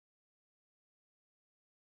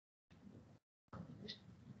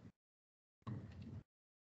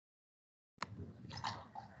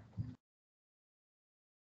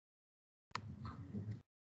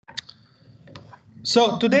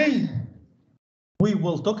So today we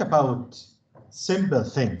will talk about simple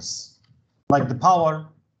things like the power,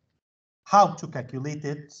 how to calculate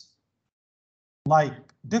it, like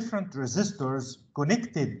different resistors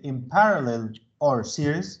connected in parallel or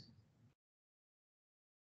series.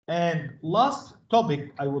 And last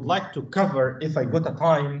topic I would like to cover, if I got a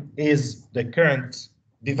time, is the current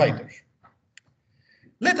divider.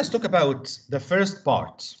 Let us talk about the first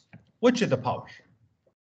part, which is the power.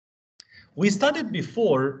 We studied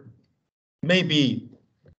before, maybe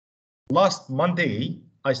last Monday,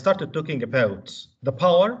 I started talking about the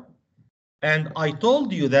power, and I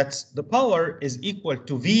told you that the power is equal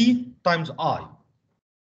to V times I.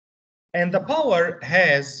 And the power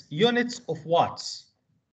has units of watts.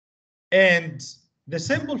 And the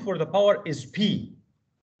symbol for the power is P.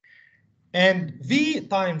 And V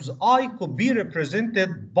times I could be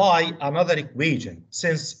represented by another equation.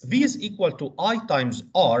 Since V is equal to I times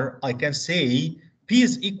R, I can say P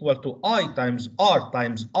is equal to I times R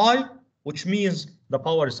times I, which means the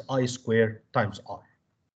power is I squared times R.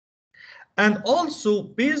 And also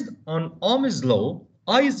based on Ohm's law,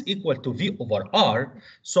 I is equal to V over R.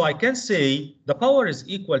 So I can say the power is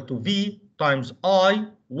equal to V times I,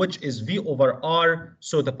 which is V over R.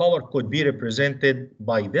 So the power could be represented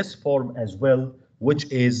by this form as well, which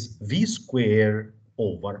is V squared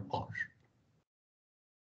over R.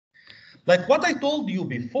 Like what I told you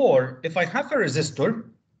before, if I have a resistor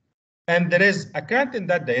and there is a current in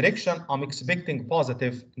that direction, I'm expecting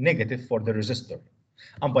positive, negative for the resistor.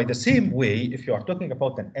 And by the same way, if you are talking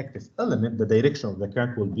about an active element, the direction of the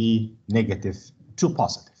current will be negative to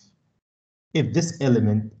positive if this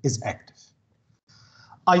element is active.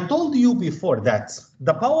 I told you before that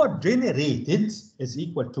the power generated is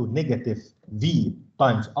equal to negative V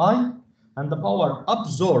times I, and the power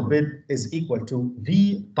absorbed is equal to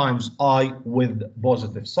V times I with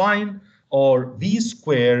positive sign, or V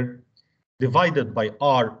squared divided by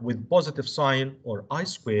R with positive sign, or I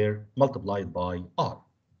squared multiplied by R.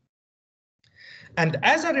 And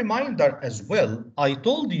as a reminder as well, I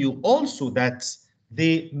told you also that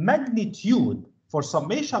the magnitude for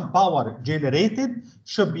summation power generated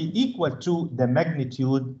should be equal to the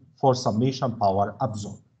magnitude for summation power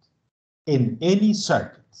absorbed in any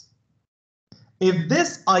circuit. If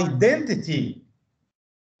this identity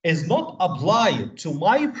is not applied to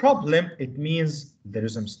my problem, it means there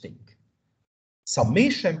is a mistake.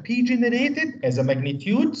 Summation P generated as a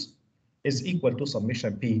magnitude is equal to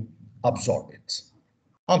summation P absorbed.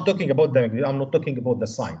 I'm talking about the magnitude, I'm not talking about the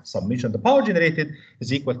sign. Summation the power generated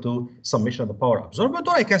is equal to summation the power absorbed,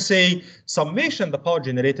 or I can say summation the power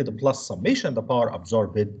generated plus summation the power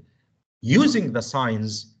absorbed using the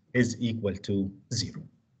signs is equal to 0.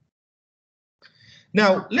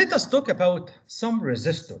 Now let us talk about some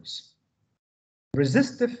resistors.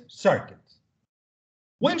 Resistive circuit.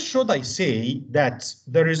 When should I say that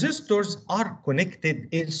the resistors are connected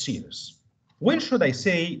in series? When should I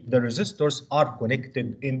say the resistors are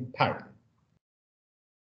connected in parallel?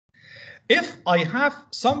 If I have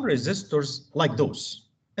some resistors like those,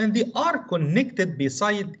 and they are connected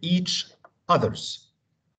beside each others,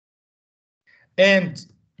 and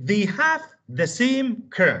they have the same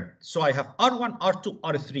current, so I have R1, R2,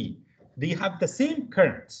 R3, they have the same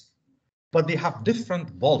current, but they have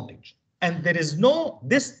different voltage, and there is no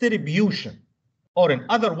distribution, or in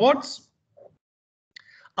other words,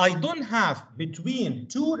 I don't have between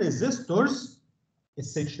two resistors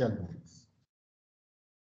essential values.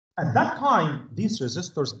 At that time, these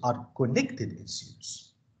resistors are connected in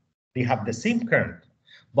series. They have the same current,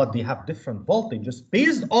 but they have different voltages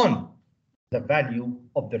based on the value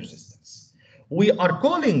of the resistance. We are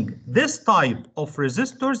calling this type of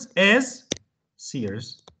resistors as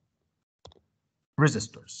series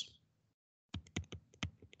resistors.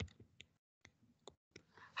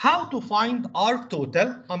 How to find R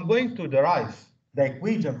total? I'm going to derive the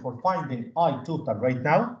equation for finding I total right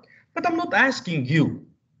now, but I'm not asking you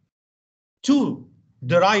to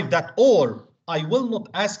derive that, or I will not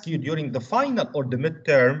ask you during the final or the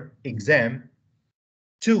midterm exam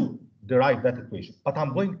to derive that equation, but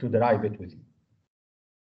I'm going to derive it with you.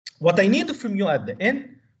 What I need from you at the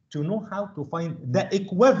end to know how to find the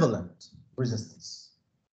equivalent resistance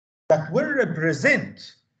that will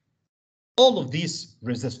represent all of these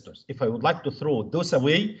resistors. If I would like to throw those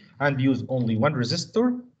away and use only one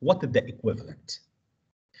resistor, what is the equivalent?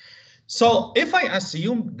 So if I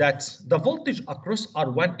assume that the voltage across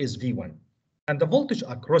R1 is V1, and the voltage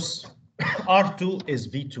across R2 is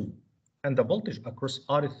V2, and the voltage across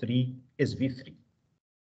R3 is V3,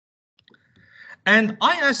 and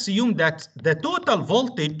I assume that the total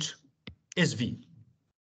voltage is V,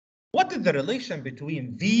 what is the relation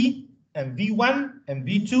between V and V1 and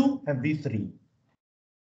V2 and V3.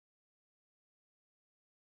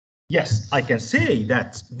 Yes, I can say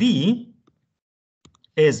that V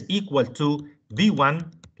is equal to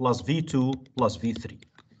V1 plus V2 plus V3.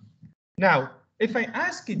 Now, if I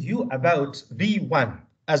asked you about V1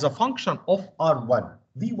 as a function of R1,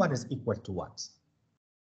 V1 is equal to what?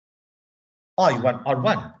 I1,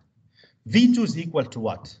 R1. V2 is equal to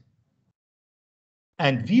what?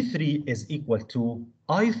 And V3 is equal to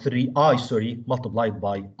I3, multiplied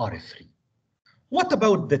by R3. What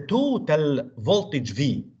about the total voltage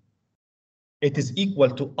V? It is equal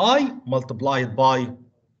to I multiplied by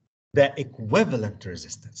the equivalent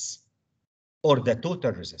resistance or the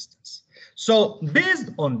total resistance. So based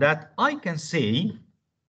on that, I can say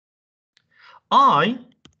I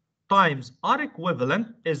times R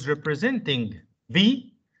equivalent is representing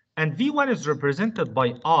V, and V1 is represented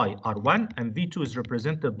by I, R1, and V2 is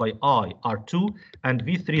represented by I, R2, and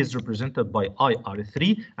V3 is represented by I,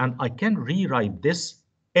 R3, and I can rewrite this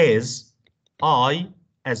as I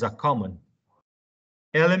as a common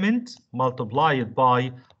element multiplied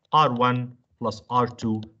by R1 plus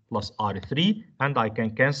R2 plus R3, and I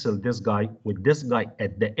can cancel this guy with this guy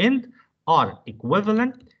at the end. R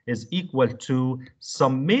equivalent is equal to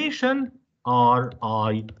summation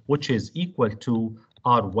Ri, which is equal to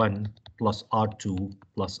R1 plus R2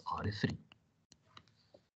 plus R3.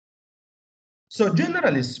 So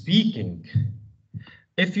generally speaking,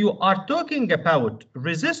 if you are talking about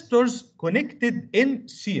resistors connected in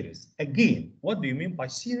series, again, what do you mean by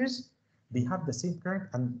series? They have the same current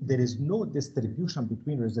and there is no distribution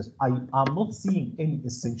between resistors. I am not seeing any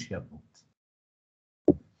essential note.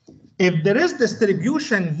 If there is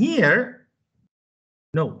distribution here,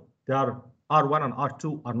 no, there are R1 and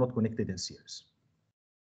R2 are not connected in series.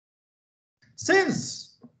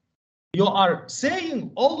 Since you are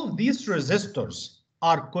saying all of these resistors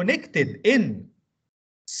are connected in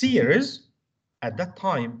series, at that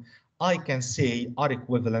time, I can say R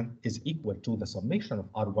equivalent is equal to the summation of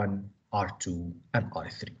R1, R2, and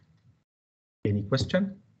R3. Any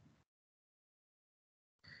question?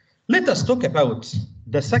 Let us talk about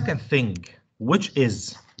the second thing, which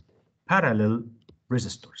is parallel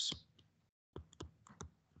resistors.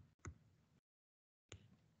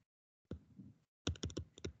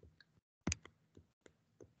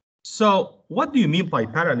 So what do you mean by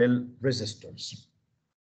parallel resistors?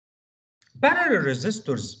 Parallel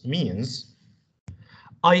resistors means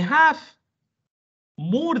I have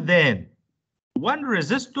more than one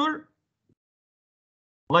resistor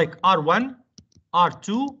like R1,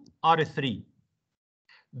 R2, R3.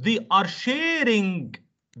 They are sharing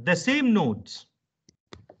the same nodes.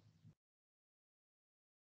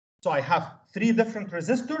 So I have three different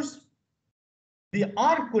resistors. They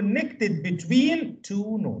are connected between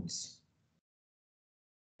two nodes.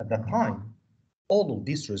 At that time, all of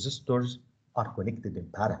these resistors are connected in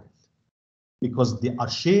parallel because they are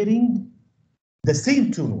sharing the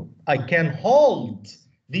same two nodes. I can hold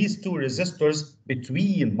these two resistors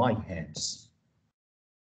between my hands.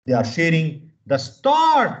 They are sharing the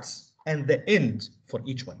start and the end for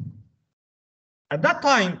each one. At that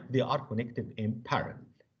time, they are connected in parallel.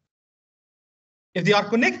 If they are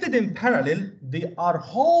connected in parallel, they are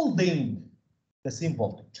holding the same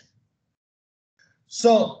voltage.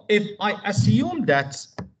 So if I assume that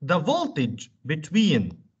the voltage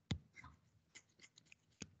between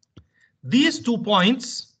these 2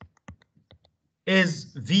 points is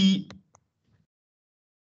V,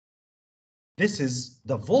 this is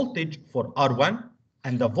the voltage for R1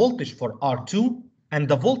 and the voltage for R2 and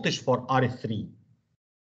the voltage for R3,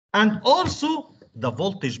 and also the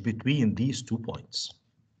voltage between these 2 points.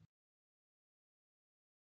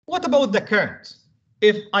 What about the current?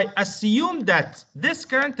 If I assume that this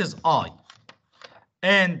current is I,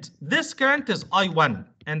 and this current is I1,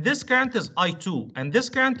 and this current is I2, and this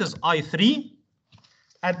current is I3,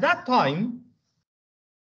 at that time,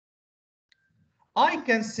 I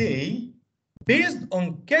can say, based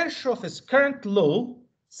on Kirchhoff's current law,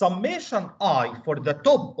 summation I for the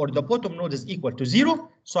top or the bottom node is equal to 0.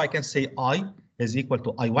 So I can say I is equal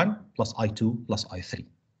to I1 plus I2 plus I3.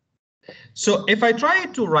 So if I try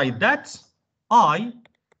to write that, I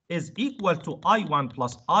is equal to I1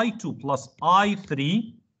 plus I2 plus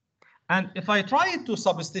I3. And if I try to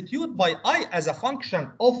substitute by I as a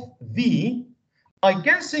function of V, I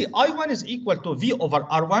can say I1 is equal to V over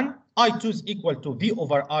R1, I2 is equal to V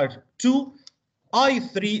over R2,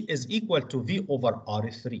 I3 is equal to V over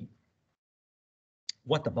R3.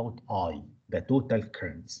 What about I, the total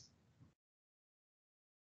currents?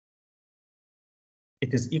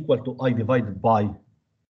 It is equal to I divided by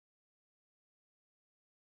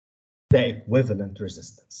the equivalent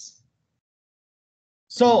resistance.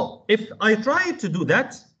 So if I try to do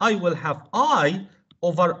that, I will have I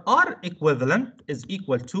over R equivalent is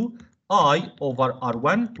equal to I over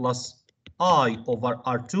R1 plus I over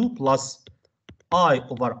R2 plus I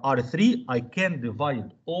over R3. I can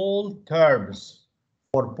divide all terms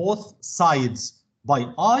for both sides by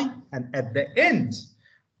I, and at the end,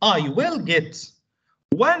 I will get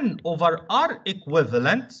 1 over R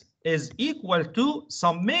equivalent is equal to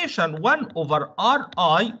summation 1 over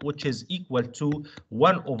Ri, which is equal to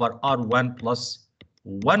 1 over R1 plus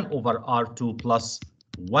 1 over R2 plus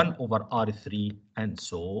 1 over R3, and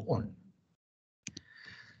so on.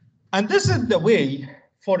 And this is the way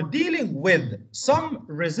for dealing with some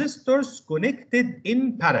resistors connected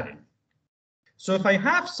in parallel. So if I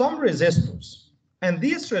have some resistors and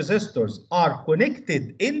these resistors are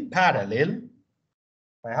connected in parallel,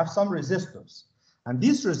 I have some resistors and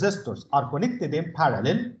these resistors are connected in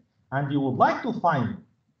parallel, and you would like to find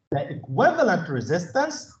the equivalent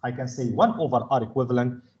resistance, I can say 1 over R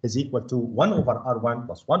equivalent is equal to 1 over R1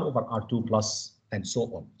 plus 1 over R2 plus, and so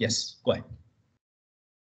on. Yes, go ahead.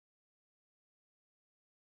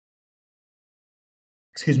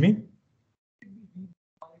 Excuse me?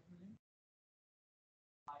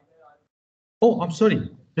 Oh, I'm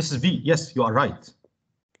sorry. This is V. Yes, you are right.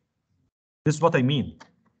 This is what I mean.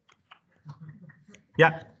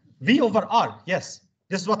 Yeah, V over R. Yes,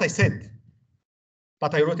 this is what I said.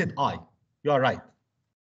 But I wrote it I. You are right.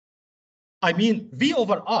 I mean V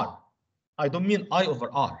over R. I don't mean I over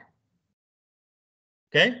R.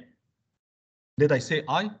 Okay? Did I say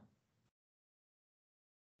I?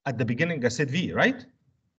 At the beginning, I said V, right?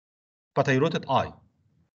 But I wrote it I.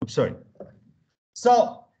 I'm sorry.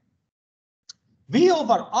 So V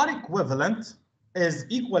over R equivalent is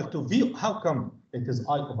equal to V. How come it is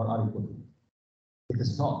I over R equivalent? It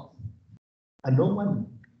is not. And no one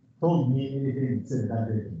told me anything said that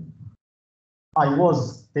day. I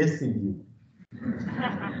was testing you.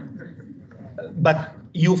 But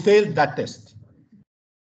you failed that test.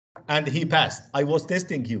 And he passed. I was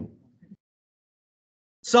testing you.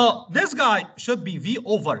 So this guy should be V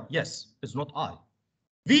over, yes, it's not I.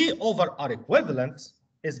 V over R equivalent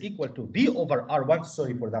is equal to V over R1,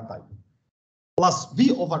 sorry for that type, plus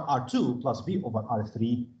V over R2 plus V over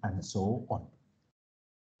R3, and so on.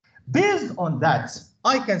 Based on that,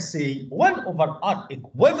 I can say 1 over R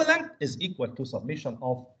equivalent is equal to summation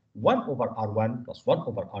of 1 over R1 plus 1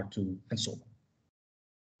 over R2, and so on.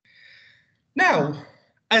 Now,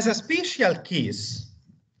 as a special case,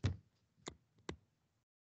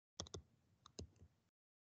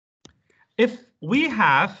 if we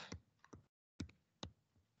have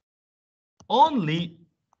only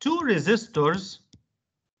 2 resistors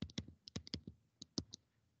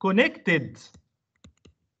connected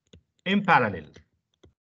in parallel,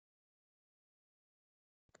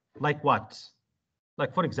 like what?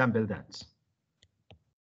 Like, for example, that.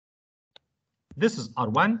 This is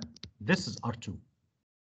R1, this is R2.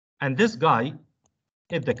 And this guy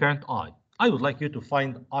is the current I. I would like you to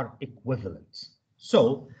find R equivalent.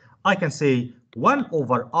 So I can say 1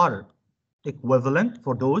 over R equivalent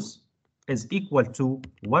for those is equal to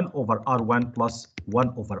 1 over R1 plus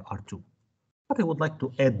 1 over R2. But I would like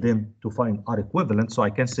to add them to find R equivalent. So I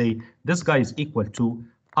can say this guy is equal to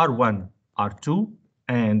R1, R2,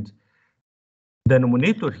 and the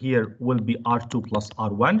denominator here will be R2 plus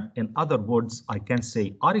R1. In other words, I can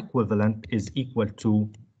say R equivalent is equal to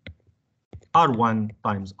R1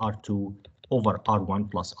 times R2 over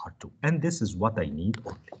R1 plus R2. And this is what I need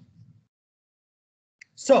only.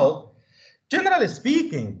 So, generally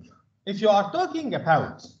speaking, if you are talking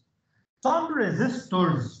about some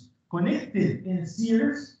resistors connected in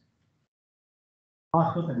series,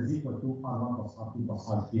 R total is equal to R1 plus R2 plus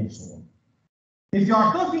R3 and so on. If you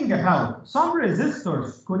are talking about some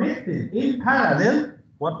resistors connected in parallel,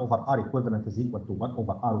 1 over R equivalent is equal to 1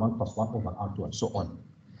 over R1 plus 1 over R2 and so on.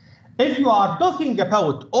 If you are talking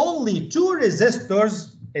about only 2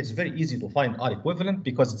 resistors, it's very easy to find R equivalent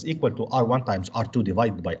because it's equal to R1 times R2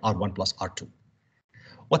 divided by R1 plus R2.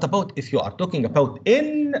 What about if you are talking about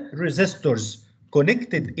N resistors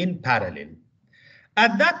connected in parallel?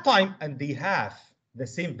 At that time, and they have the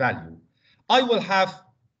same value, I will have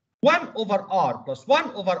 1 over R plus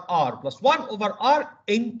 1 over R plus 1 over R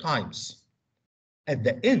n times. At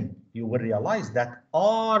the end, you will realize that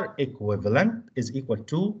R equivalent is equal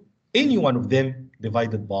to any one of them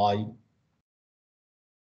divided by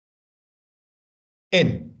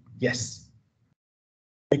N. Yes.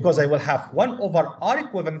 Because I will have 1 over R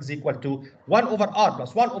equivalent is equal to 1 over R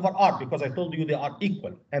plus 1 over R, because I told you they are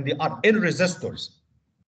equal and they are N resistors.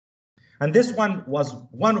 And this one was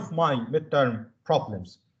one of my midterm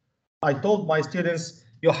problems. I told my students,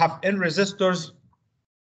 you have N resistors,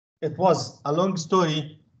 it was a long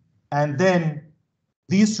story, and then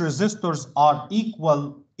these resistors are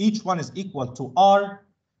equal, each one is equal to R,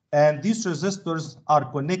 and these resistors are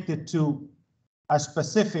connected to a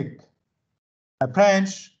specific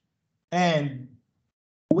branch, and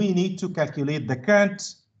we need to calculate the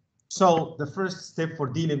current. So the first step for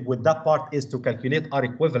dealing with that part is to calculate R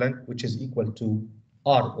equivalent, which is equal to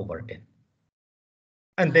R over N.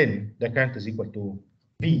 And then the current is equal to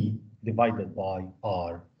V divided by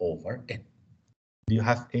R over N. Do you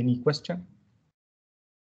have any question?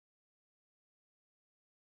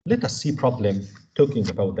 Let us see problem talking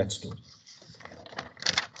about that story.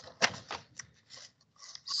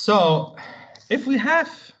 So if we have,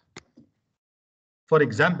 for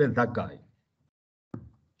example, that guy.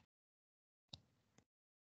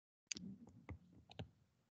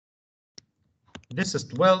 This is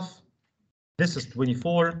 12, this is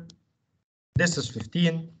 24, this is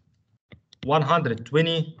 15,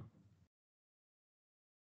 120,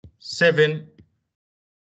 7,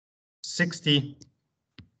 60,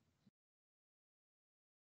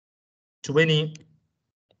 20,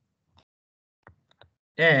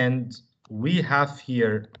 and we have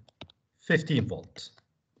here 15 volts.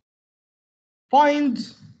 Find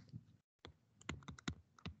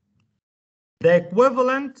the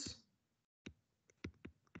equivalent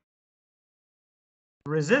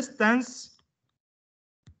resistance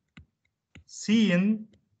seen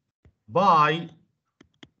by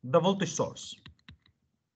the voltage source.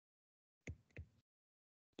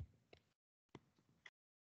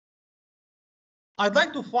 I'd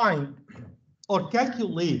like to find or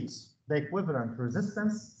calculate the equivalent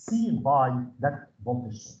resistance seen by that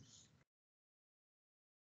voltage source.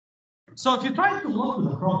 So if you try to look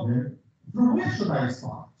at the problem, from where should I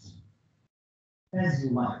start? As you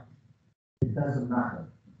like, it doesn't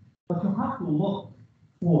matter. But you have to look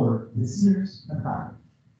for the series and parallel.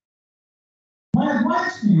 My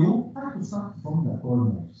advice to you is to start from the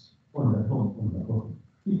corners or the top of the bottom,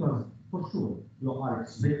 because for sure you are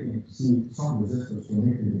expecting to see some resistors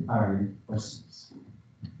connected in parallel or series.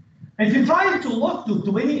 If you try to look to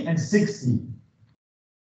 20 and 60,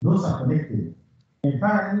 those are connected in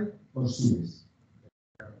parallel or series.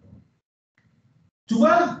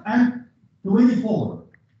 12 and 24.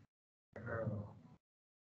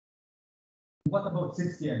 What about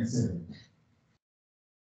 60 and 7?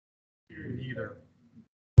 Neither.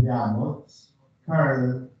 They are not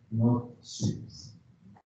parallel, not series.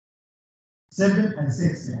 7 and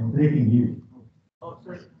 60, I'm breaking you. Oh,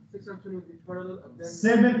 sorry. 6 and 20 will be parallel, and then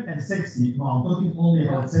 7 and 60. No, I'm talking only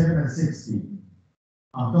about 7 and 60.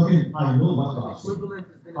 I'm talking, I know what you are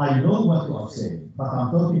saying. I know what you are saying, but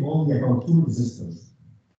I'm talking only about two resistors.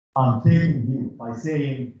 I'm taking you by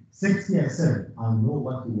saying 60 and 7. I know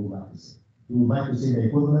what you would like to say. You would like to say the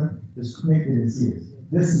equivalent is connected in series.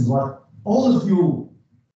 This is what all of you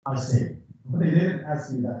are saying. But I didn't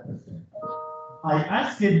ask you that question. I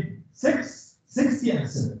asked him 60 and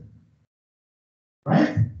 7.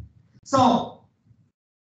 Right? So,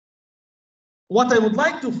 what I would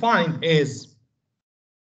like to find is,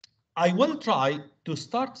 I will try to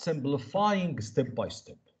start simplifying step by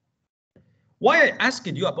step. Why I asked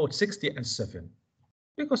you about 60 and 7?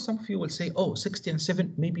 Because some of you will say, oh, 60 and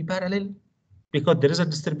 7 may be parallel because there is a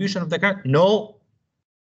distribution of the current. No.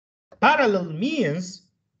 Parallel means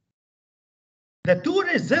the two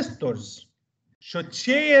resistors should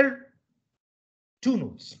share two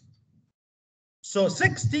nodes. So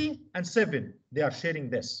 60 and 7, they are sharing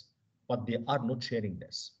this, but they are not sharing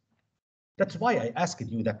this. That's why I asked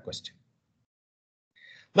you that question.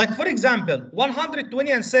 Like, for example,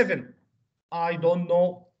 120 and 7, I don't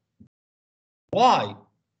know why.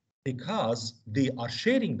 Because they are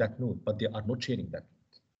sharing that node, but they are not sharing that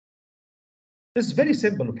node. This is a very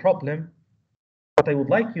simple problem, but I would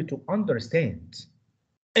like you to understand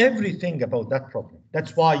everything about that problem.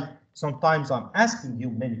 That's why sometimes I'm asking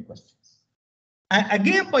you many questions.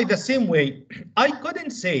 Again, by the same way, I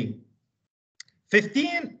couldn't say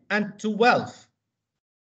 15 and 12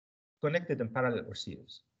 connected in parallel or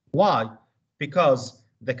series. Why? Because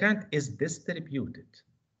the current is distributed.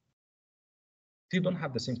 They don't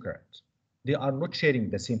have the same current. They are not sharing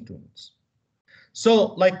the same two nodes. So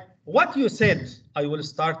like what you said, I will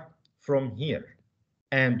start from here.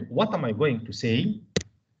 And what am I going to say?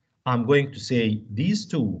 I'm going to say these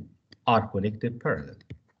two are connected parallel.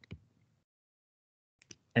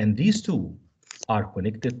 And these two are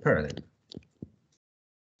connected parallel.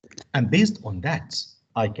 And based on that,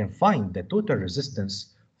 I can find the total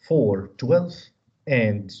resistance for 12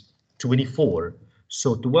 and 24.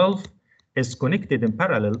 So 12 is connected in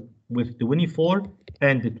parallel with 24,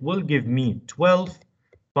 and it will give me 12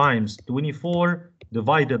 times 24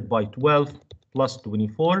 divided by 12 plus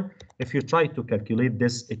 24. If you try to calculate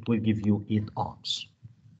this, it will give you 8 ohms.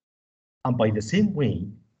 And by the same way,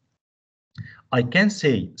 I can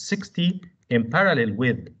say 60 in parallel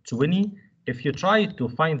with 20. If you try to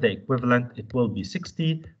find the equivalent, it will be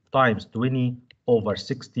 60 times 20 over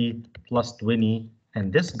 60 plus 20,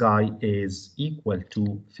 and this guy is equal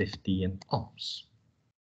to 15 ohms.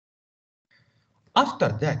 After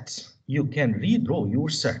that, you can redraw your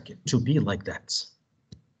circuit to be like that.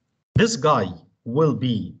 This guy will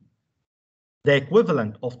be the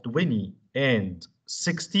equivalent of 20 and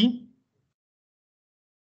 60.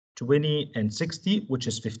 20 and 60, which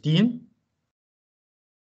is 15.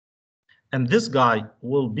 And this guy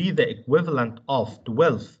will be the equivalent of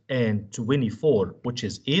 12 and 24, which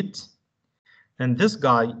is 8. And this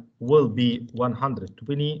guy will be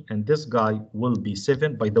 120, and this guy will be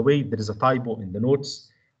 7. By the way, there is a typo in the notes.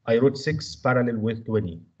 I wrote 6 parallel with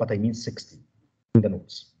 20, but I mean 60 in the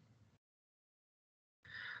notes.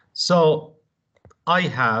 So I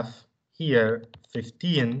have here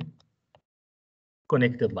 15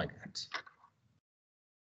 connected like that.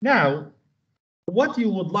 Now, what you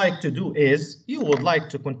would like to do is you would like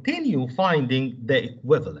to continue finding the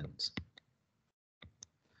equivalent.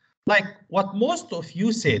 Like what most of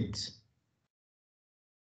you said,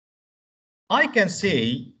 I can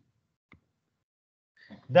say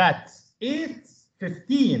that 8,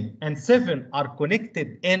 15, and 7 are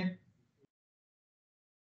connected in,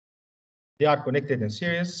 they are connected in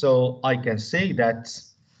series, so I can say that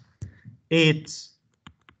 8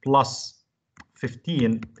 plus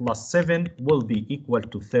 15 plus 7 will be equal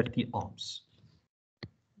to 30 ohms.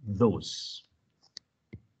 Those.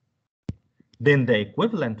 Then the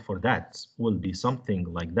equivalent for that will be something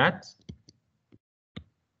like that.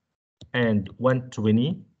 And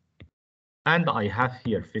 120. And I have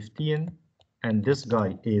here 15. And this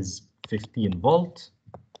guy is 15 volt.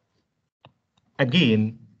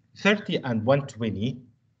 Again, 30 and 120.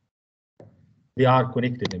 They are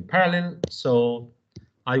connected in parallel. So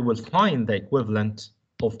I will find the equivalent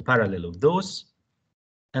of parallel of those,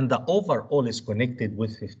 and the overall is connected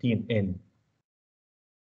with 15 in.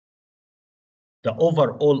 The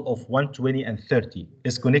overall of 120 and 30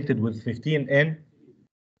 is connected with 15 in.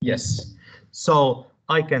 Yes. So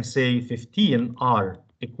I can say 15 R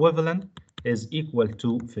equivalent is equal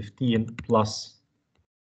to 15 plus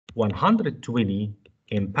 120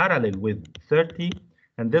 in parallel with 30,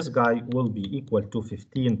 and this guy will be equal to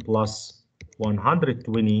 15 plus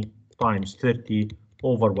 120 times 30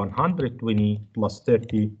 over 120 plus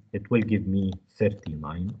 30, it will give me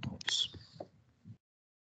 39 ohms.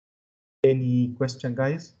 Any question,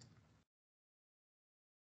 guys?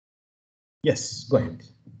 Yes, go ahead.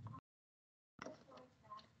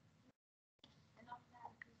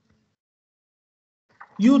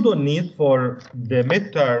 You don't need for the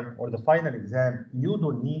midterm or the final exam, you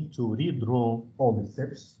don't need to redraw all the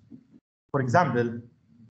steps. For example,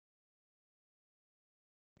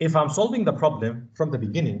 if I'm solving the problem from the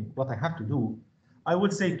beginning, what I have to do, I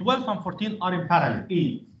would say 12 and 14 are in parallel,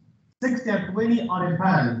 8. 60 and 20 are in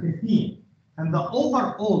parallel, 15. And the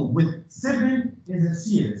overall with 7 is a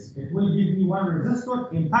series. It will give me one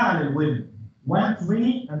resistor in parallel with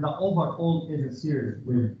 120, and the overall is a series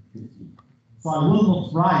with 15. So I will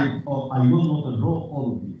not write or I will not draw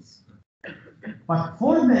all of these. But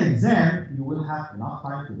for the exam, you will have enough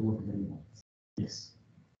time to do it very well. Yes.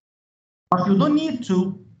 But you don't need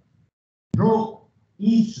to draw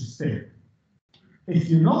each step. If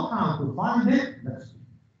you know how to find it, that's good.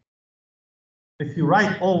 If you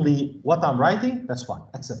write only what I'm writing, that's fine.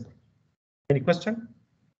 Accept it. Any question?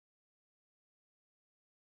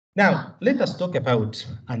 Now, let us talk about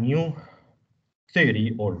a new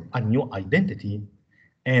theory or a new identity.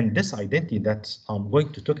 And this identity that I'm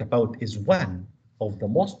going to talk about is one of the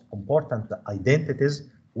most important identities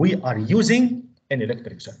we are using in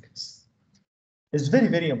electric circuits. It's very,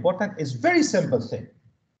 very important. It's very simple thing,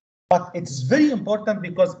 but it's very important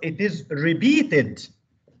because it is repeated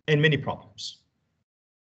in many problems.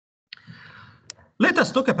 Let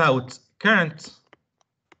us talk about current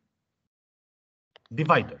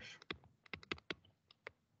divider.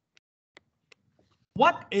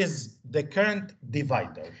 What is the current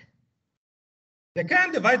divider? The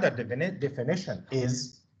current divider definition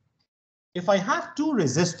is if I have two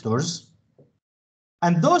resistors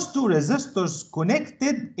and those two resistors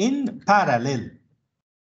connected in parallel,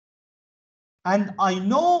 and I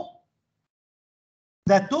know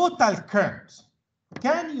the total current.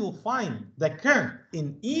 Can you find the current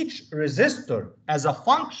in each resistor as a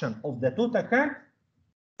function of the total current?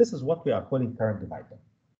 This is what we are calling current divider.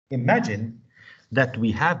 Imagine that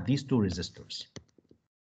we have these two resistors.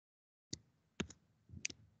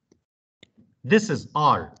 This is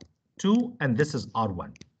R2 and this is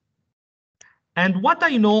R1. And what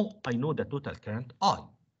I know the total current I.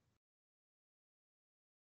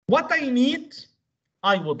 What I need,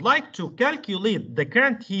 I would like to calculate the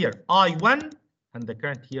current here I1 and the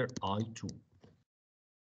current here I2.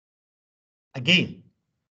 Again,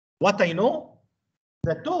 what I know,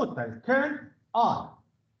 the total current I.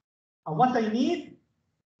 And what I need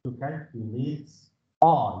to calculate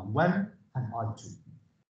I1 and I2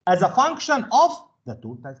 as a function of the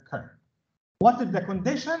total current. What is the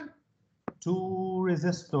condition? Two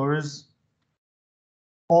resistors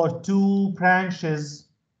or two branches.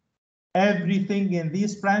 Everything in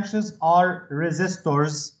these branches are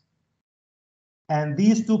resistors, and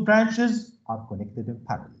these two branches are connected in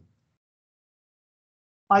parallel.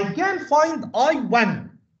 I can find I1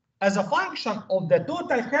 as a function of the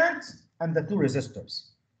total current and the two resistors.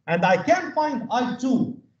 And I can find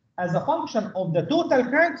I2 as a function of the total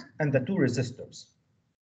current and the two resistors.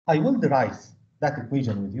 I will derive that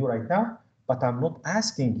equation with you right now, but I'm not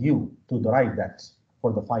asking you to derive that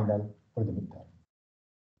for the final or the midterm.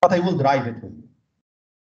 But I will derive it with you.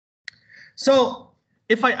 So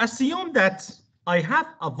if I assume that I have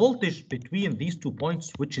a voltage between these 2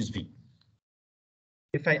 points, which is V.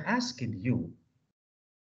 If I asked you,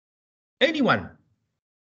 anyone,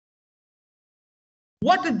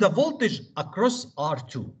 what is the voltage across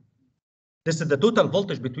R2? This is the total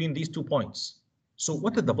voltage between these 2 points. So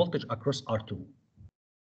what is the voltage across R2?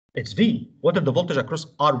 It's V. What is the voltage across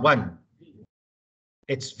R1?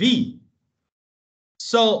 It's V.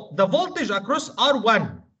 So the voltage across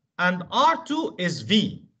R1 and R2 is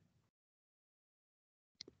V,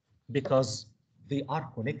 because they are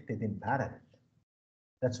connected in parallel.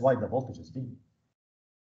 That's why the voltage is V.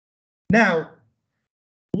 Now,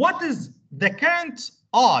 what is the current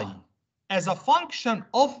I as a function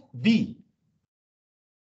of V?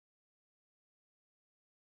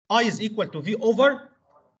 I is equal to V over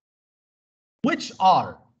which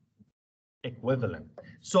R? Equivalent.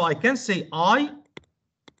 So I can say I,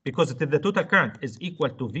 because it is the total current, is equal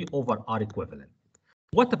to V over R equivalent.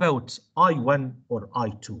 What about I1 or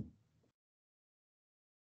I2?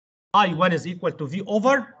 I1 is equal to V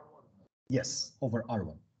over? Yes, over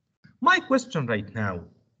R1. My question right now,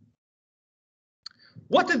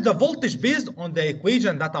 what is the voltage based on the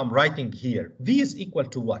equation that I'm writing here? V is equal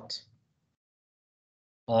to what?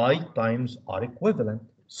 I times R equivalent.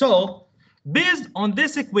 So based on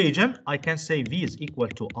this equation, I can say V is equal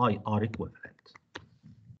to IR equivalent.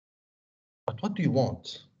 But what do you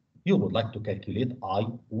want? You would like to calculate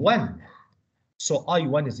I1. So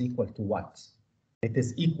I1 is equal to what? It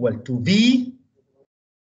is equal to V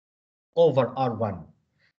over R1.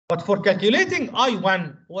 But for calculating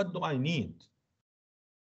I1, what do I need?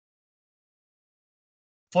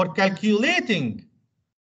 For calculating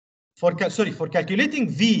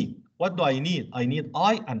V, what do I need? I need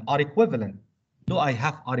I and R equivalent. Do I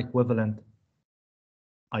have R equivalent?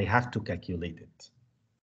 I have to calculate it.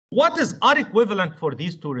 What is R equivalent for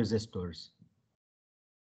these two resistors?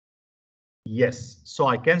 Yes, so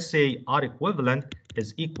I can say R equivalent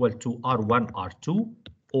is equal to R1, R2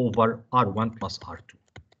 over R1 plus R2.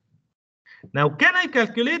 Now, can I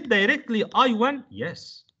calculate directly I1?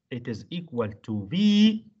 Yes, it is equal to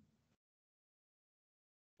V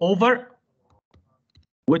over,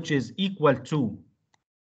 which is equal to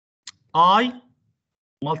I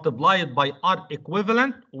multiplied by R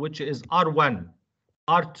equivalent, which is R1,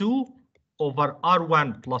 R2 over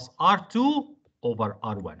R1 plus R2 over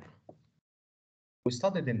R1. We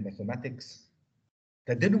studied in mathematics,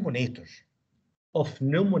 the denominator of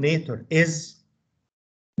numerator is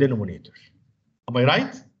denominator. Am I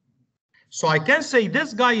right? So I can say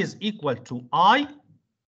this guy is equal to I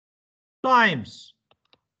times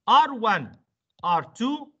R1,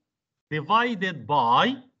 R2 divided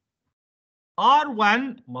by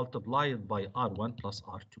R1 multiplied by R1 plus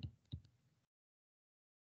R2.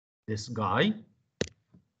 This guy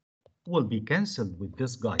will be cancelled with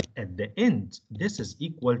this guy. At the end, this is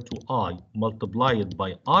equal to I multiplied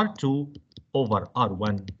by R2 over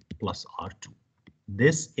R1 plus R2.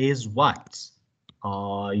 This is what?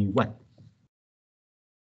 I1.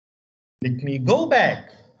 Let me go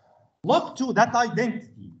back. Look to that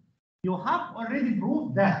identity. You have already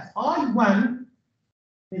proved that I1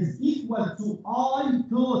 is equal to I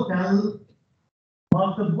total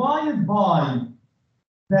multiplied by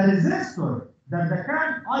the resistor that the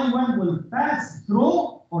current I1 will pass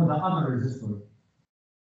through, or the other resistor.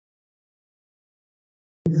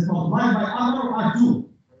 Is it multiplied by R or R2?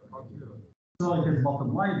 So it is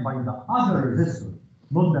multiplied by the other resistor,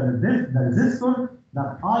 not the resistor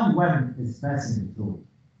that I1 is passing through,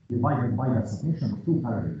 divided by the summation of two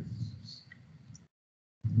parallel resistors.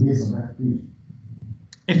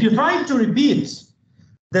 If you try to repeat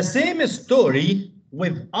the same story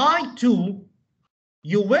with I2,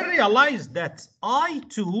 you will realize that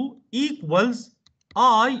I2 equals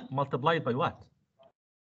I multiplied by what?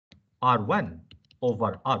 R1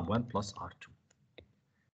 over R1 plus R2.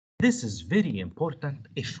 This is very important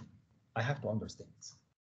issue. I have to understand.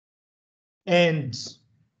 And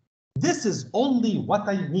this is only what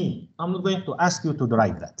I need. I'm not going to ask you to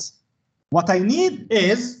derive that. What I need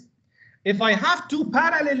is, if I have two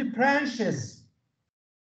parallel branches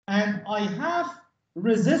and I have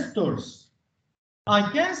resistors,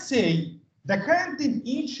 I can say the current in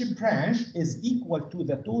each branch is equal to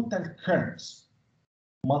the total currents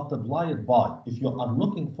multiplied by, if you are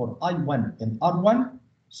looking for I1 in R1,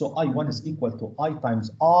 so I1 is equal to I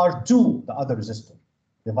times R2, the other resistor,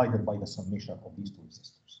 divided by the summation of these two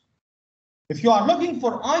resistors. If you are looking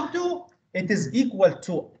for I2, it is equal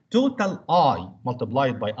to total I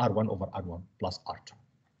multiplied by R1 over R1 plus R2.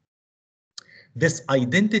 This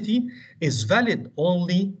identity is valid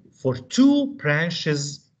only for two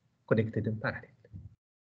branches connected in parallel.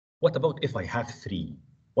 What about if I have three?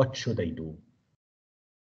 What should I do?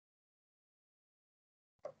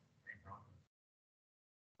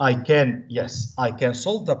 I can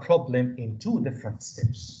solve the problem in two different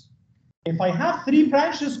steps. If I have three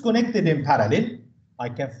branches connected in parallel, I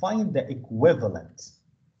can find the equivalent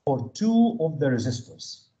for two of the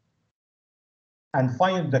resistors and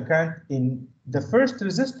find the current in the first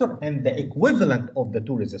resistor and the equivalent of the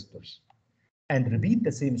two resistors, and repeat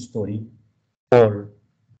the same story for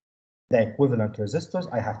the equivalent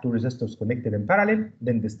resistors. I have two resistors connected in parallel,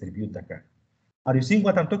 then distribute the current. Are you seeing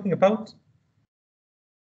what I'm talking about?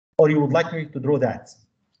 Or you would like me to draw that?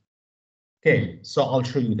 Okay, so I'll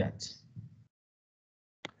show you that.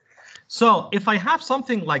 So if I have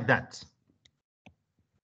something like that,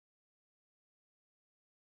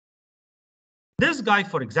 this guy,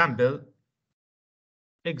 for example,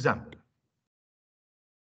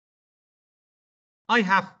 I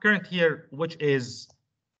have current here, which is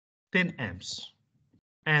 10 amps.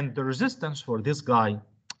 And the resistance for this guy,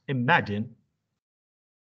 imagine,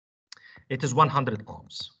 it is 100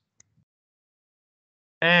 ohms.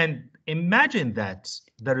 And imagine that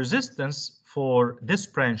the resistance for this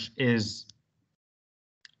branch is,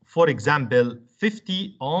 for example,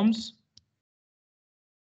 50 ohms,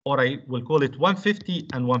 or I will call it 150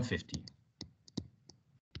 and 150.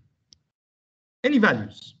 Any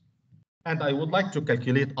values. And I would like to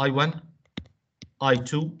calculate I1,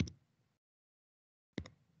 I2,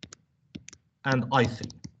 and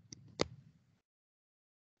I3.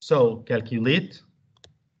 So calculate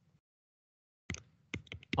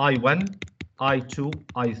I1, I2,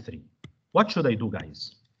 I3. What should I do,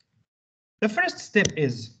 guys? The first step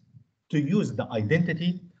is to use the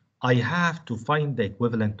identity. I have to find the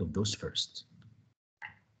equivalent of those first.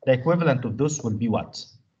 The equivalent of those will be what?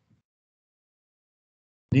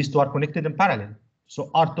 These two are connected in parallel. So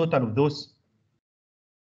R total of those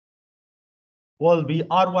will be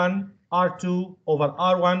R1, R2 over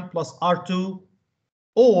R1 plus R2,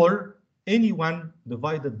 or any one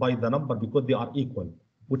divided by the number because they are equal,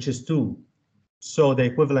 which is 2. So the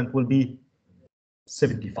equivalent will be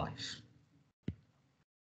 75.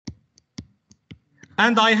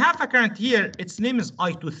 And I have a current here, its name is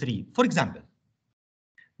I23. For example,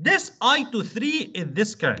 this I23 is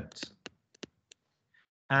this current.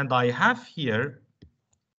 And I have here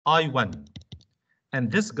I1. And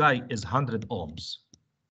this guy is 100 ohms.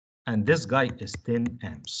 And this guy is 10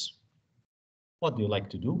 amps. What do you like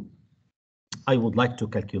to do? I would like to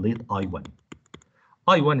calculate I1.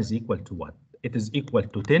 I1 is equal to what? It is equal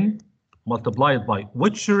to 10 multiplied by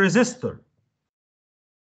which resistor?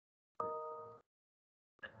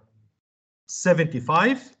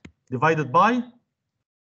 75 divided by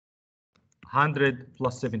 100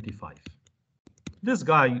 plus 75. This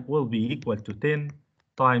guy will be equal to 10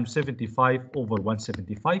 times 75 over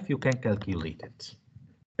 175. You can calculate it.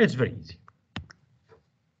 It's very easy.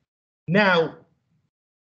 Now,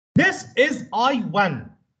 this is I1,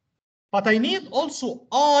 but I need also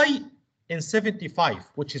I in 75,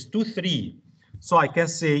 which is 23. So I can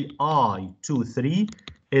say I23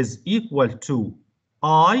 is equal to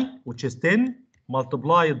I, which is 10,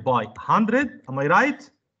 multiplied by 100, am I right?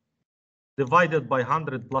 Divided by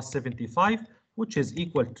 100 plus 75, which is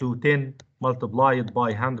equal to 10 multiplied by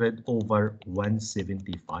 100 over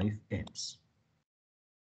 175 amps.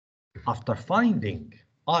 After finding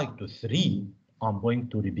I to 3, I'm going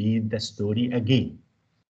to repeat the story again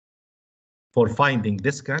for finding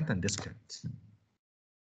this current and this current.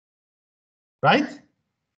 Right?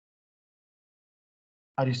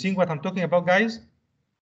 Are you seeing what I'm talking about, guys?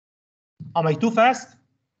 Am I too fast?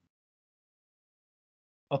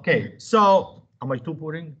 Okay, so am I too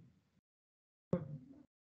boring?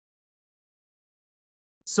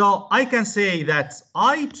 So I can say that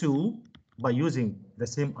I2, by using the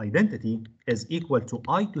same identity, is equal to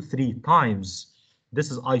I2 3 times, this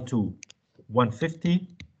is I2, 150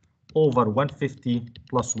 over 150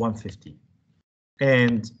 plus 150.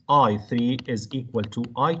 And I3 is equal to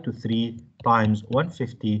I2 3 times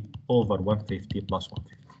 150 over 150 plus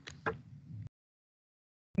 150.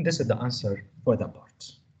 This is the answer for that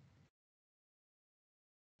part.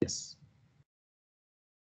 Yes.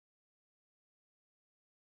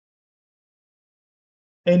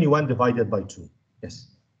 Any 1 divided by 2.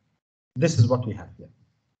 Yes. This is what we have here.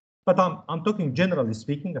 But I'm talking generally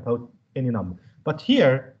speaking about any number. But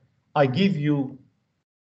here, I give you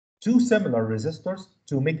 2 similar resistors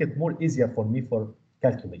to make it more easier for me for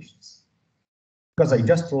calculations. Because I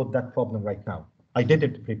just wrote that problem right now. I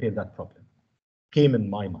didn't prepare that problem. Came in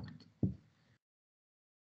my mind.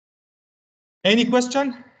 Any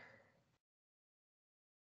question?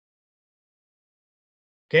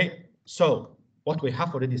 Okay, so what we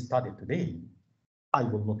have already studied today, I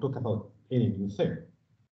will not talk about any new thing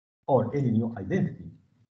or any new identity.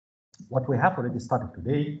 What we have already studied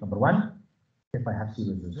today, number 1, if I have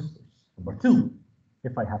series resistors. Number 2,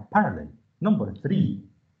 if I have parallel. Number 3,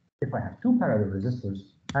 if I have 2 parallel resistors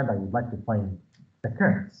and I would like to find the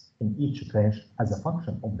currents in each branch as a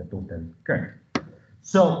function of the total current.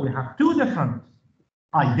 So we have 2 different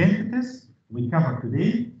identities we covered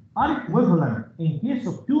today are equivalent in case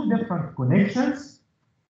of 2 different connections.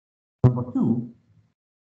 Number 2,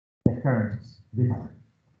 the currents divided.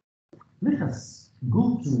 Let us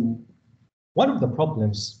go to one of the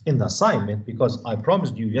problems in the assignment, because I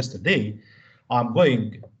promised you yesterday, I'm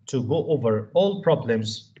going to go over all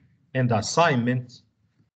problems in the assignment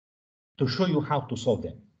to show you how to solve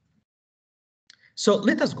them. So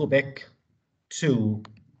let us go back to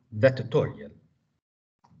the tutorial.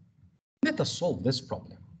 Let us solve this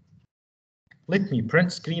problem. Let me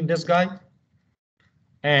print screen this guy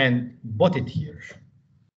and put it here.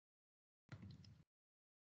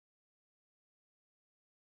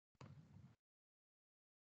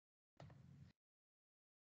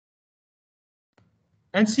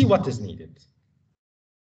 And see what is needed.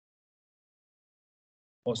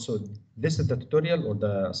 Also, this is the tutorial or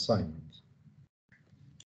the assignment?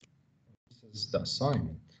 This is the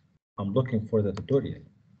assignment. I'm looking for the tutorial.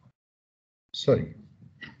 Sorry.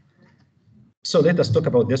 So let us talk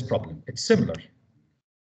about this problem. It's similar.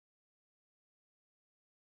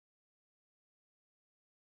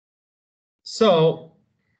 So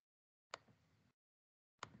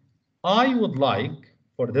I would like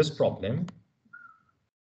for this problem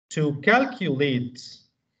to calculate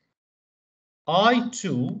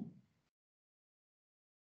I2.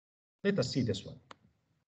 Let us see this one.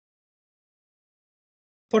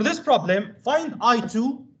 For this problem, find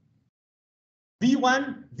I2,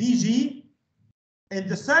 V1, VG in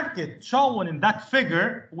the circuit shown in that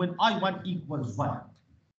figure when I1 equals 1.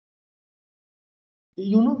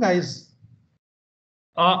 You know, guys,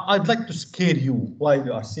 I'd like to scare you while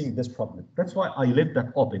you are seeing this problem. That's why I left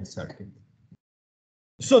that open circuit.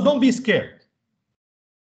 So don't be scared.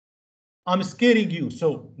 I'm scaring you,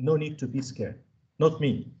 so no need to be scared. Not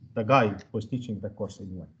me, the guy who's teaching the course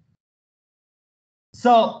anyway.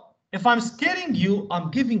 So if I'm scaring you,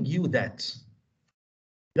 I'm giving you that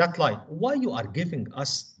line. Why you are giving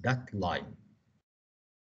us that line?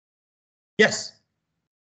 Yes.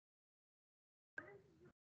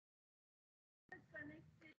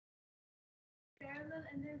 Parallel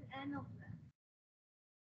and there's n of them.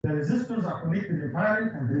 The resistors are connected in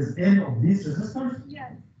parallel and there is n of these resistors?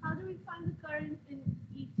 Yes. How do we find the current in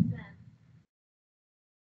each then?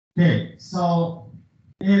 Okay, so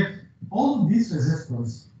if all of these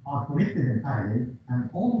resistors are connected in parallel and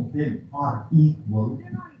all of them are equal,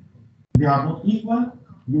 They're not equal. they are not equal,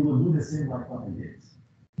 you will do the same like what I did.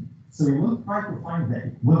 So we will try to find the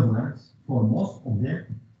equivalent for most of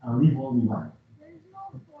them and leave only one. There is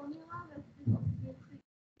no formula that's No. basic.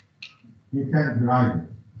 You can derive it.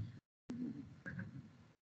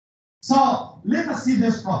 So let us see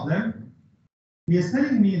this problem. He is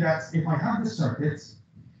telling me that if I have this circuit,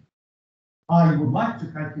 I would like to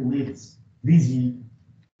calculate VG,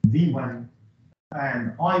 V1,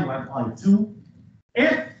 and I1, I2.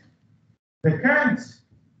 If the current,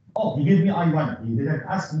 oh, he gave me I1, he didn't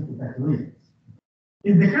ask me to calculate it.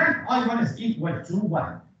 If the current I1 is equal to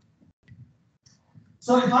 1.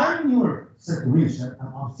 So if I'm in your situation and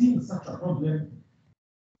I'm seeing such a problem,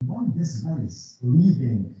 why this guy is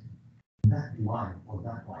leaving that line or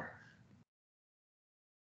that wire?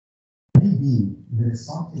 Maybe there is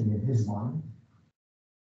something in his mind.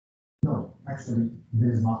 No, Actually,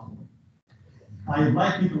 there is nothing. I would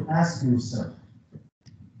like you to ask yourself,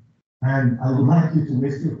 and I would like you to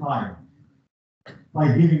waste your time by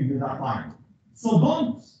giving you that time. So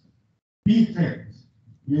don't be tricked.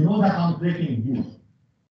 You know that I'm tricking you.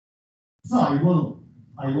 So I will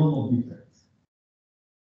not be tricked.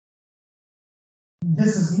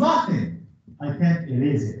 This is nothing. I can't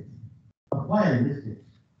erase it. But why I left it?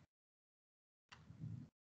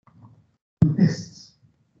 To test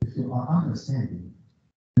if you are understanding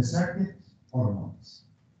the circuit or not.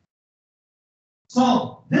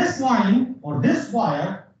 So this line or this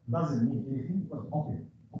wire doesn't mean anything but open.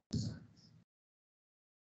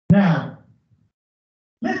 Now,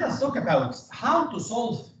 let us talk about how to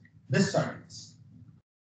solve this circuit.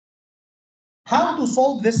 How to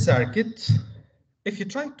solve this circuit? If you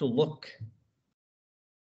try to look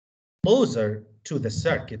closer to the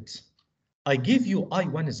circuit, I give you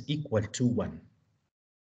I1 is equal to 1.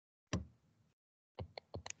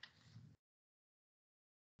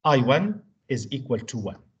 I1 is equal to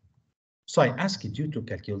 1. So I asked you to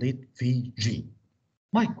calculate VG.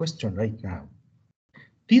 My question right now,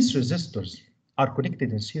 these resistors are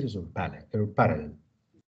connected in series or parallel?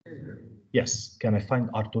 Yes. Can I find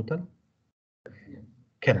R total?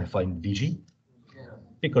 Can I find VG?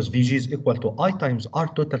 Because VG is equal to I times R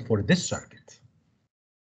total for this circuit.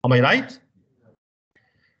 Am I right?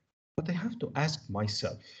 But I have to ask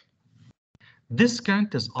myself, this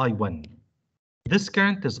current is I1. This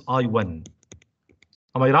current is I1.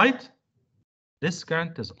 Am I right? This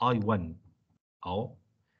current is I1. Oh,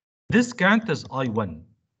 this current is I1.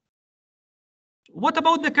 What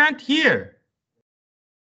about the current here?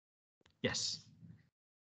 Yes.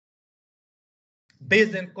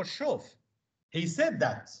 Based on Khrushchev, he said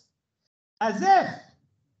that as if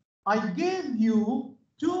I gave you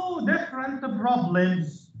two different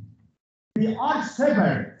problems. They are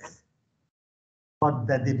separate, but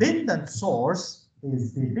the dependent source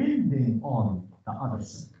is depending on the other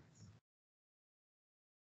circuit.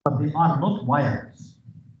 But they are not wires.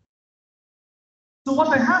 So what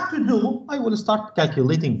I have to do, I will start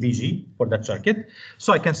calculating VG for that circuit.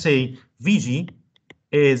 So I can say VG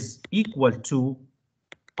is equal to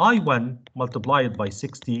I1 multiplied by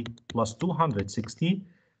 60 plus 260.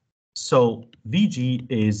 So VG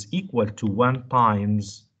is equal to 1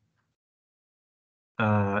 times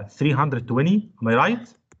 320, am I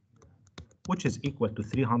right? Which is equal to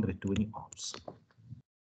 320 ohms.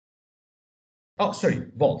 Oh, sorry,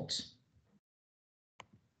 volts.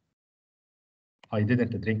 I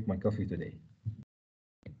didn't drink my coffee today.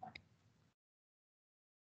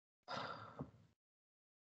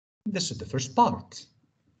 This is the first part.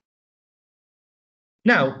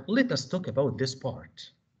 Now, let us talk about this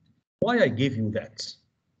part. Why I gave you that?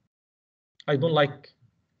 I don't like,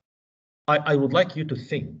 I would like you to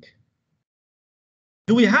think.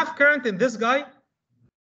 Do we have current in this guy?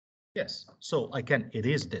 Yes, so I can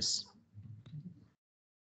erase this.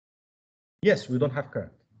 Yes, we don't have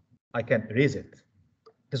current. I can erase it.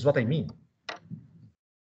 This is what I mean.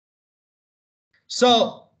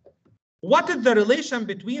 So, what is the relation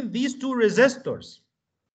between these two resistors?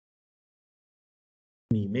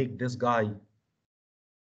 Let me make this guy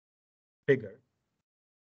bigger.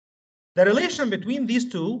 The relation between these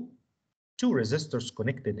two resistors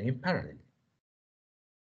connected in parallel.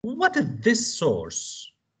 What is this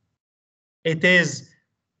source? It is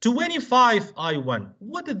 25 I1.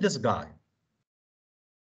 What is this guy?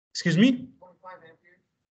 Excuse me? 25 amperes.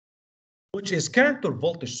 Which is current or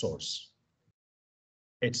voltage source?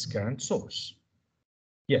 It's current source.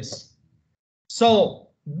 Yes. So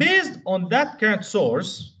based on that current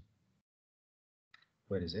source,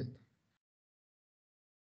 where is it?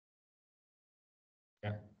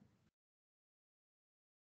 Yeah.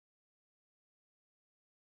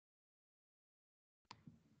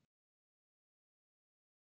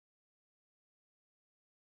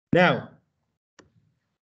 Now,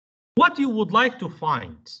 what you would like to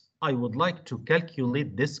find, I would like to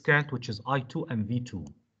calculate this current, which is I2 and V2.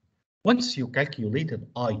 Once you calculated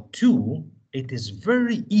I2, it is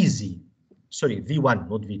very easy, sorry, V1,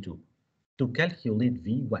 not V2, to calculate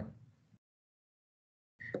V1.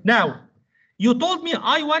 Now, you told me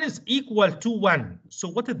I1 is equal to 1. So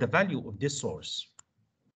what is the value of this source?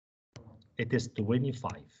 It is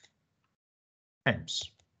 25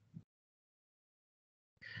 amps.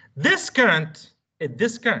 This current is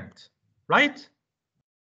this current, right?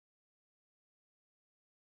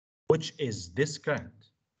 Which is this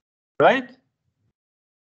current, right?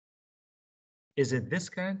 Is it this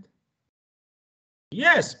current?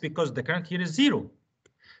 Yes, because the current here is 0.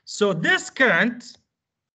 So this current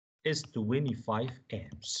is 25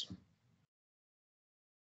 amps.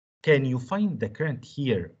 Can you find the current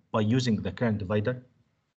here by using the current divider?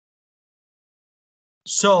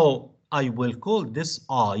 So I will call this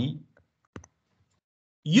I.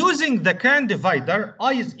 Using the current divider,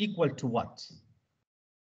 I is equal to what?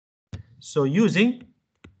 So using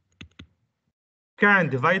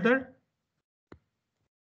current divider,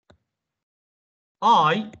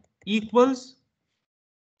 I equals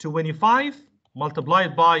 25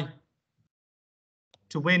 multiplied by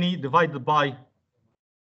 20 divided by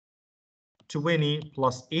 20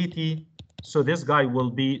 plus 80. So this guy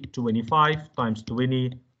will be 25 times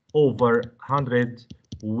 20 over 100,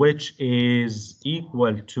 which is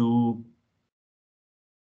equal to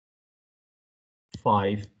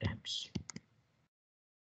 5 amps.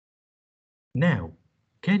 Now,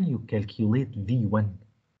 can you calculate V1?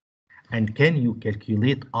 And can you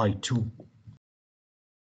calculate I2?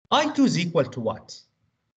 I2 is equal to what?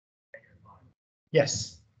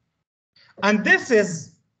 Yes. And this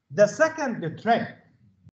is the second trick.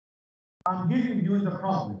 I'm giving you the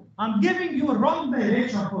problem. I'm giving you a wrong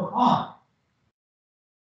direction for I.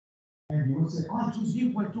 And you will say, I2 is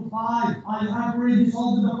equal to 5. I have already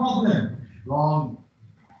solved the problem. Wrong.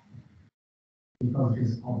 Because it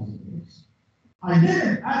is opposite direction. I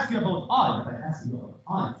didn't ask you about I, but I asked you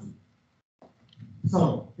about I2.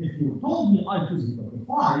 So if you told me I2 is equal to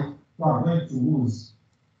 5, you are going to lose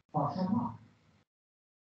partial mark.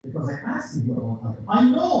 Because I asked you about I2. I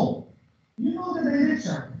know, you know the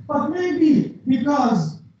direction, but maybe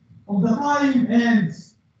because of the time and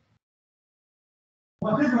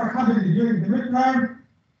whatever happened during the midterm,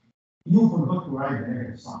 you forgot to write the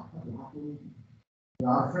negative sign. We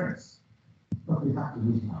are friends, but we have to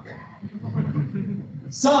lose now.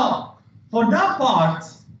 So for that part,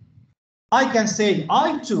 I can say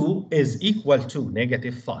I2 is equal to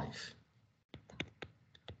 -5.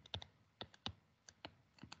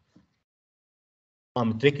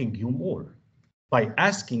 I'm tricking you more by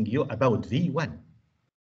asking you about V1.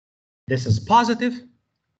 This is positive,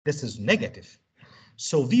 this is negative.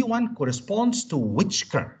 So V1 corresponds to which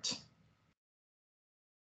current?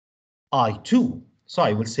 I2. So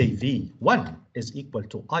I will say V1 is equal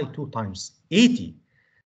to I2 times 80.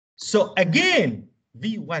 So again,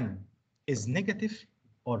 V1 is negative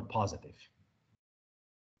or positive?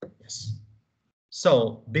 Yes.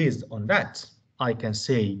 So based on that, I can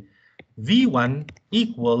say V1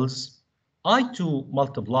 equals I2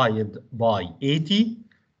 multiplied by 80.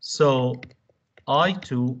 So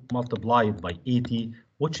I2 multiplied by 80,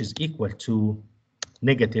 which is equal to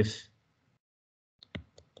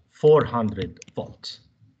 -400 volts.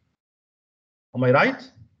 Am I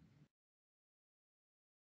right?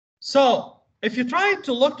 So if you try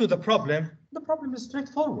to look to the problem is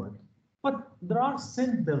straightforward, but there are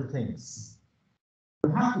simple things.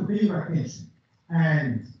 You have to pay your attention,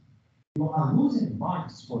 and you are losing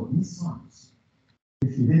marks for these sums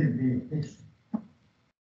if you didn't pay attention.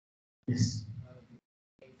 Yes.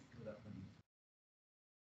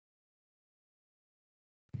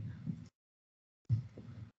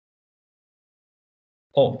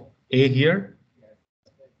 Oh, A here.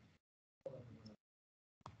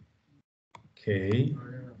 Okay.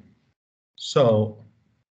 So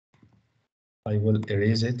I will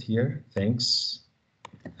erase it here. Thanks.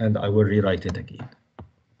 And I will rewrite it again.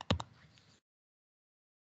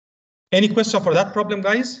 Any question for that problem,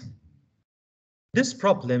 guys? This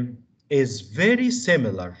problem is very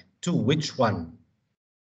similar to which one?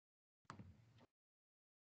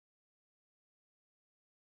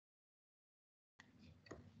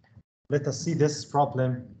 Let us see this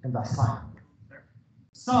problem in the assignment.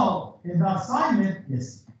 So in the assignment,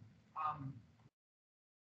 yes.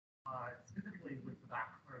 Specifically with the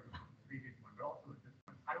back or the previous one, but also with this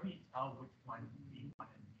one, how do we tell which one V1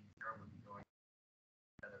 and V0 would be going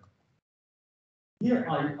together? Here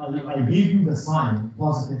I gave you the sign,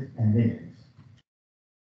 positive and negative.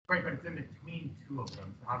 Right, but it's in between two of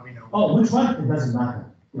them, so how do we know? Oh, which one? It doesn't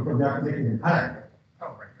matter, because they are connected in parallel.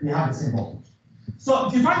 Oh, right. They have the same voltage. So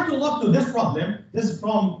if you try to look to this problem, this is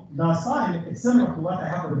from the sign, it's similar to what I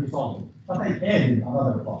have already solved, but I added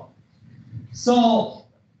another part. So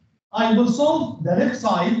I will solve the left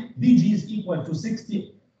side, VG is equal to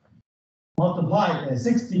 60 multiplied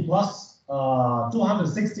 60 plus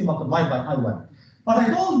 260 multiplied by I1. But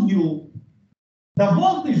I told you the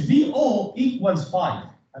voltage VO equals 5,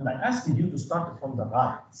 and I asked you to start from the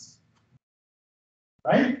right.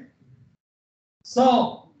 Right?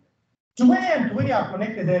 So 20 and 20 are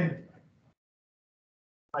connected in.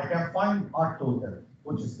 I can find R total,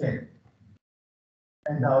 which is 10.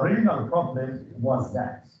 And the original problem was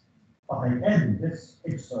that. But I added this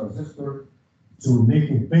extra resistor to make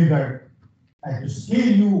it bigger and to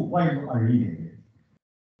scale you while you are reading it.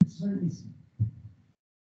 very easy.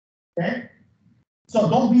 Okay? So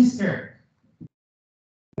don't be scared.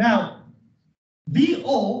 Now,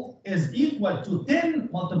 VO is equal to 10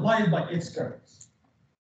 multiplied by its current.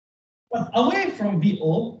 But away from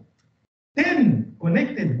VO, 10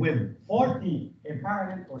 connected with 40 in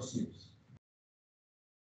parallel or series.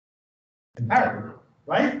 In parallel,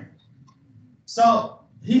 right? So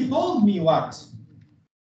he told me what?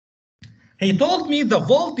 He told me the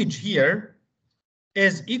voltage here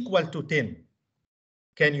is equal to 10.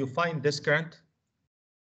 Can you find this current?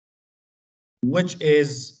 Which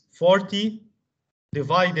is 40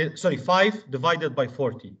 divided, sorry, 5 divided by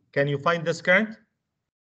 40. Can you find this current?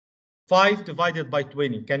 5 divided by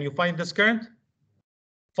 20. Can you find this current?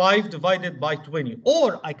 5 divided by 20.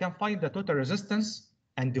 Or I can find the total resistance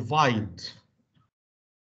and divide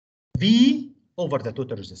V over the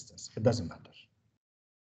total resistance. It doesn't matter.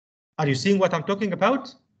 Are you seeing what I'm talking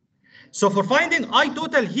about? So for finding I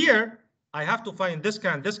total here, I have to find this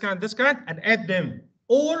current, this current, this current, and add them.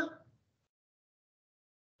 Or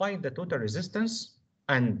find the total resistance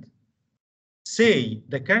and say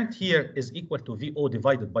the current here is equal to VO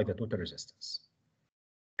divided by the total resistance.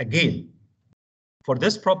 Again, for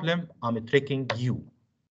this problem, I'm tricking you.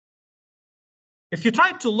 If you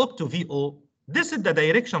try to look to VO, this is the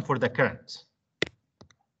direction for the current.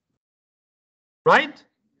 Right?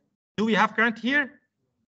 Do we have current here?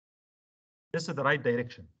 This is the right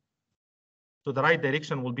direction. So the right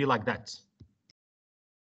direction will be like that.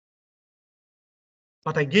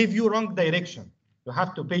 But I gave you wrong direction. You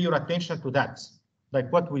have to pay your attention to that,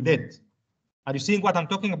 like what we did. Are you seeing what I'm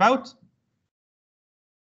talking about?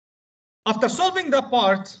 After solving that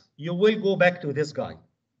part, you will go back to this guy.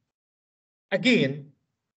 Again,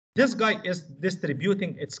 this guy is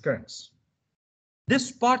distributing its currents.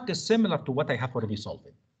 This part is similar to what I have already solved.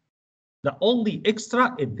 The only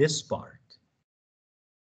extra is this part.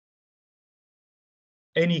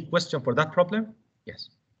 Any question for that problem? Yes.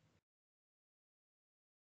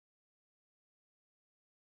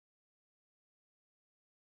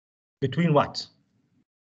 Between what?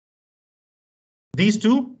 These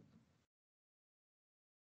two?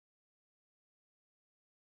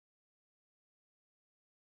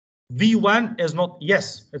 V1 is not,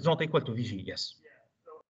 yes, it's not equal to VG, yes.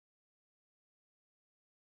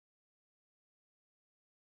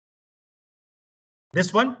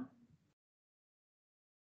 This one?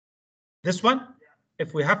 This one?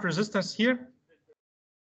 If we have resistance here?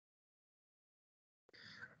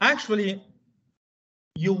 Actually,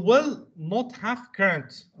 you will not have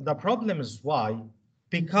current. The problem is why?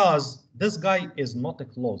 Because this guy is not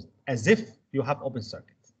closed, as if you have open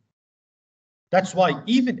circuit. That's why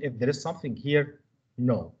even if there is something here,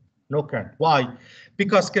 no current. Why?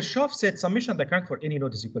 Because Kirchhoff said summation of the current for any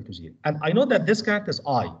node is equal to 0. And I know that this current is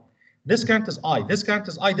I. This current is I. This current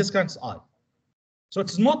is I. This current is I. So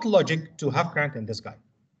it's not logic to have current in this guy.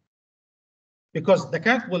 Because the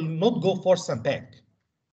current will not go force and back.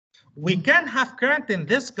 We can have current in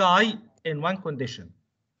this guy in one condition.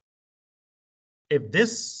 If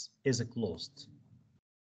this is closed.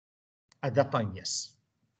 At that time, yes.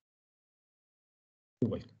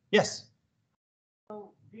 Wait. Yes.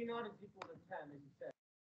 So V naught is equal to 10, as you said.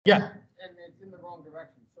 Yeah. And it's in the wrong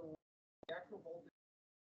direction. So the actual voltage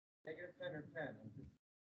is negative 10 or 10.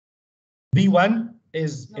 V1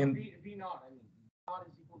 is No, in. V naught, I mean. V naught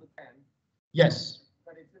is equal to 10. Yes.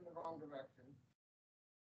 But it's in the wrong direction.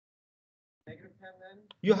 Negative 10 then?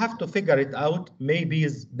 You have to figure it out. Maybe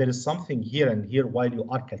there is something here and here while you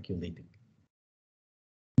are calculating.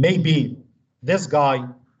 Maybe this guy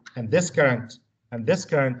and this current and this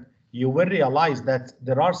current, you will realize that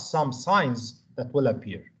there are some signs that will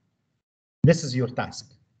appear. This is your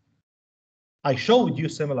task. I showed you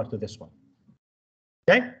similar to this one.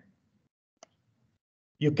 Okay?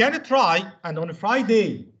 You can try, and on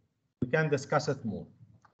Friday, we can discuss it more.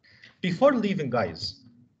 Before leaving, guys,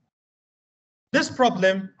 this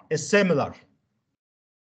problem is similar.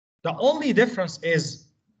 The only difference is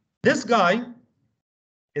this guy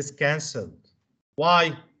is cancelled.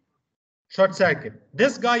 Why? Short circuit.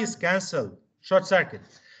 This guy is cancelled. Short circuit.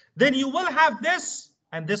 Then you will have this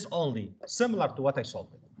and this only, similar to what I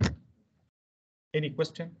solved. Any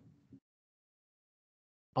question?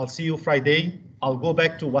 I'll see you Friday. I'll go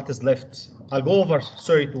back to what is left. I'll go over,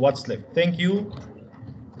 sorry, to what's left. Thank you.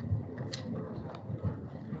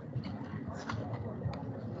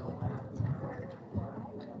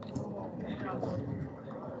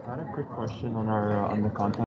 I had a quick question on our on the content.